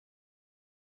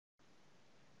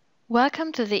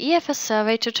Welcome to the EFS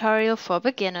survey tutorial for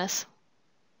beginners.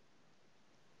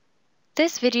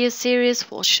 This video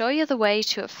series will show you the way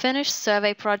to a finished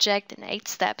survey project in 8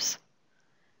 steps.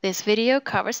 This video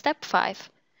covers step 5,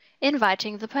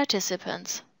 inviting the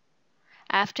participants.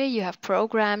 After you have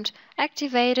programmed,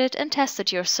 activated and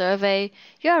tested your survey,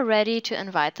 you are ready to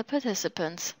invite the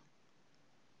participants.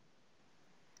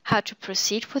 How to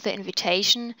proceed with the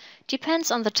invitation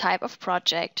depends on the type of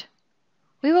project.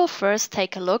 We will first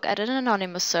take a look at an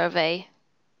anonymous survey.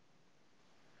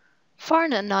 For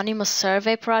an anonymous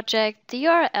survey project, the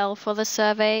URL for the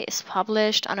survey is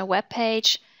published on a web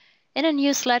page, in a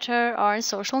newsletter or in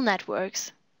social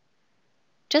networks.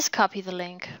 Just copy the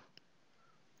link.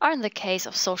 Or in the case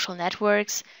of social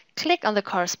networks, click on the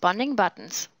corresponding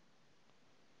buttons.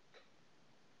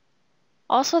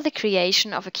 Also, the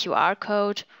creation of a QR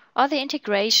code or the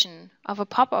integration of a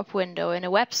pop-up window in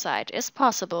a website is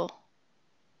possible.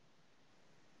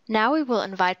 Now we will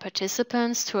invite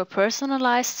participants to a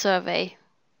personalized survey.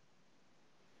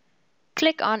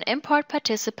 Click on Import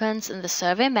Participants in the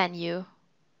survey menu.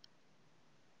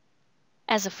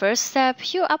 As a first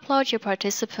step, you upload your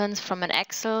participants from an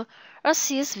Excel or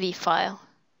CSV file.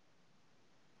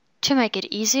 To make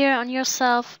it easier on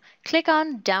yourself, click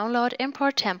on Download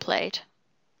Import Template.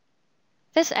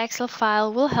 This Excel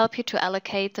file will help you to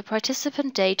allocate the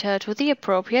participant data to the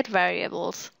appropriate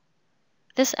variables.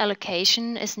 This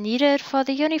allocation is needed for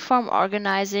the uniform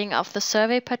organizing of the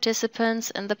survey participants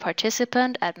in the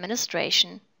participant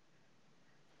administration.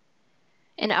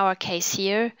 In our case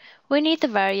here, we need the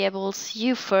variables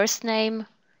uFirstName,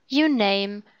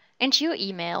 uName, and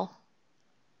uEmail.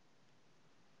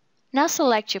 Now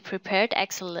select your prepared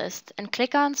Excel list and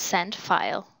click on Send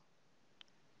File.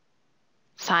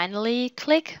 Finally,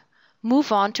 click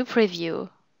Move on to Preview,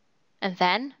 and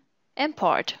then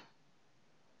Import.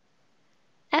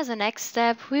 As a next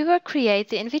step, we will create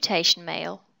the invitation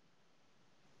mail.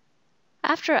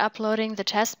 After uploading the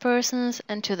test persons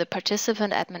into the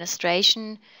participant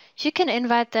administration, you can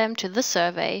invite them to the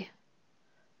survey.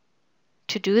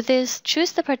 To do this,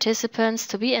 choose the participants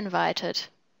to be invited.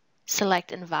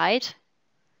 Select Invite,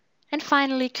 and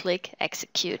finally click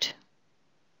Execute.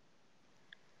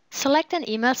 Select an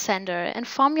email sender and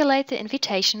formulate the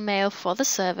invitation mail for the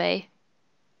survey.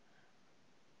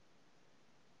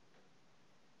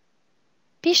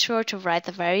 Be sure to write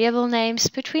the variable names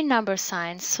between number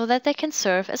signs so that they can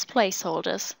serve as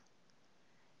placeholders.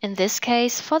 In this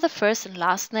case, for the first and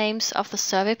last names of the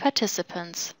survey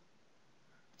participants.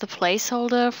 The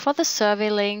placeholder for the survey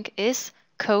link is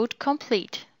Code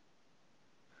Complete.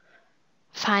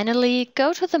 Finally,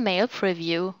 go to the mail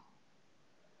preview.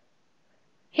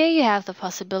 Here you have the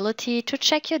possibility to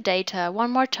check your data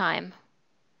one more time.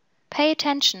 Pay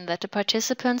attention that the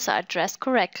participants are addressed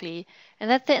correctly and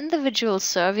that the individual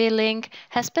survey link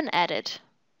has been added.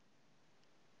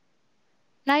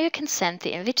 Now you can send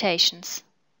the invitations.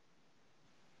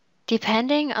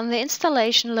 Depending on the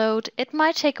installation load, it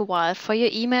might take a while for your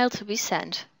email to be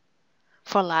sent.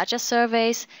 For larger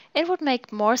surveys, it would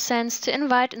make more sense to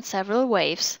invite in several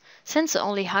waves, since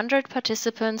only 100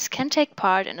 participants can take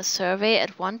part in a survey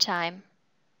at one time.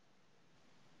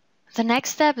 The next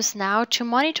step is now to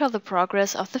monitor the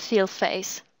progress of the field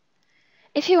phase.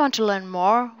 If you want to learn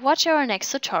more, watch our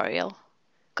next tutorial.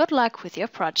 Good luck with your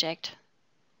project!